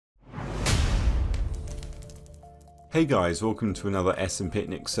Hey guys, welcome to another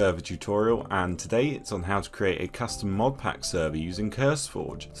smPicnic server tutorial, and today it's on how to create a custom Modpack server using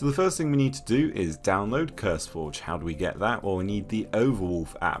CurseForge. So the first thing we need to do is download CurseForge. How do we get that? Well, we need the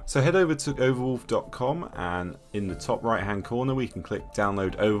Overwolf app. So head over to overwolf.com, and in the top right hand corner we can click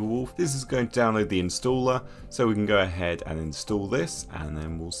download Overwolf. This is going to download the installer, so we can go ahead and install this and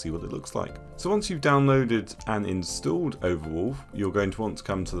then we'll see what it looks like. So once you've downloaded and installed Overwolf, you're going to want to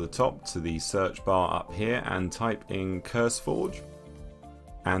come to the top to the search bar up here and type in CurseForge,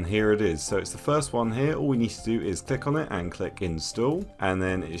 and here it is. So it's the first one here. All we need to do is click on it and click install, and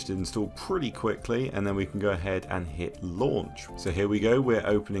then it should install pretty quickly, and then we can go ahead and hit launch. So here we go, we're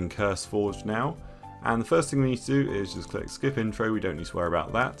opening CurseForge now, and the first thing we need to do is just click skip intro. We don't need to worry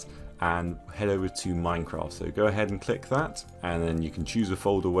about that, and head over to Minecraft. So go ahead and click that, and then you can choose a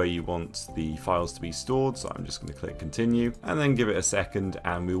folder where you want the files to be stored. So I'm just going to click continue and then give it a second,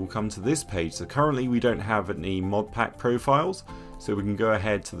 and we will come to this page. So currently we don't have any Modpack profiles, so we can go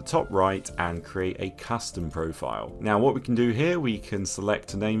ahead to the top right and create a custom profile. Now what we can do here, we can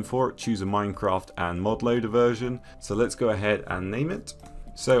select a name for it, choose a Minecraft and ModLoader version. So let's go ahead and name it.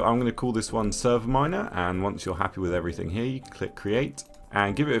 So I'm going to call this one ServerMiner, and once you're happy with everything here, you click create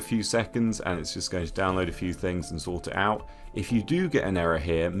and give it a few seconds, and it's just going to download a few things and sort it out. If you do get an error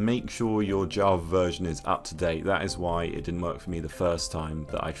here, make sure your Java version is up to date. That is why it didn't work for me the first time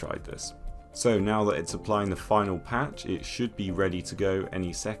that I tried this. So now that it's applying the final patch, it should be ready to go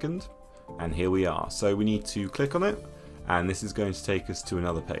any second, and here we are. So we need to click on it, and this is going to take us to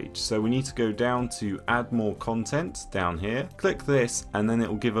another page. So we need to go down to add more content down here, click this, and then it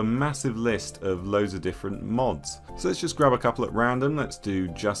will give a massive list of loads of different mods. So let's just grab a couple at random. Let's do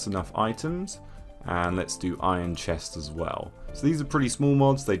just enough items, and let's do iron chest as well. So these are pretty small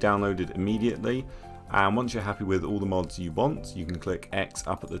mods, they downloaded immediately. And once you're happy with all the mods you want, you can click X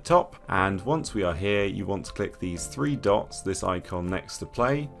up at the top, and once we are here, you want to click these three dots, this icon next to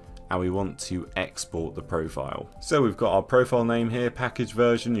play, and we want to export the profile. So we've got our profile name here, package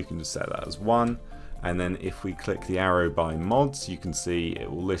version, you can just set that as 1. And then if we click the arrow by mods, you can see it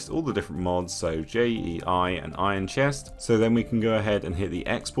will list all the different mods, so JEI and Iron Chest. So then we can go ahead and hit the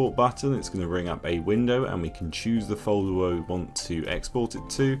export button. It's going to bring up a window, and we can choose the folder where we want to export it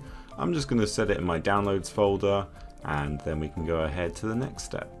to. I'm just going to set it in my downloads folder, and then we can go ahead to the next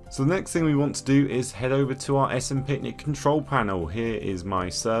step. So the next thing we want to do is head over to our smPicnic control panel. Here is my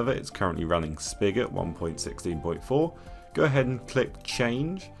server. It's currently running Spigot 1.16.4. Go ahead and click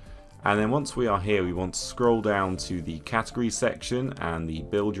change. And then once we are here, we want to scroll down to the category section and the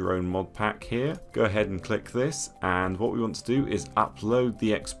build your own mod pack here. Go ahead and click this, and what we want to do is upload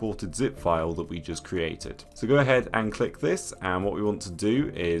the exported zip file that we just created. So go ahead and click this, and what we want to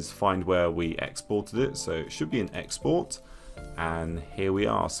do is find where we exported it. So it should be an export, and here we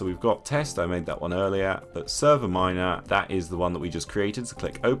are. So we've got test, I made that one earlier, but ServerMiner, that is the one that we just created. So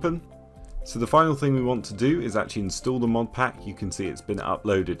click open. So the final thing we want to do is actually install the mod pack. You can see it's been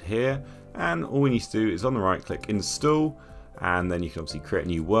uploaded here, and all we need to do is on the right click install, and then you can obviously create a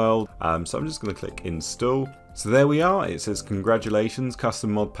new world. So I'm just going to click install. So there we are, it says congratulations,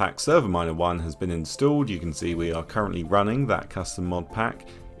 Custom Modpack ServerMiner 1 has been installed. You can see we are currently running that custom mod pack.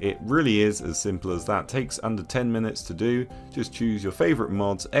 It really is as simple as that. It takes under 10 minutes to do. Just choose your favorite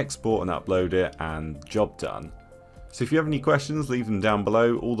mods, export and upload it, and job done. So if you have any questions, leave them down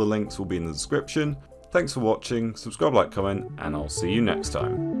below. All the links will be in the description. Thanks for watching, subscribe, like, comment, and I'll see you next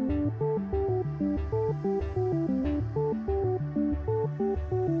time.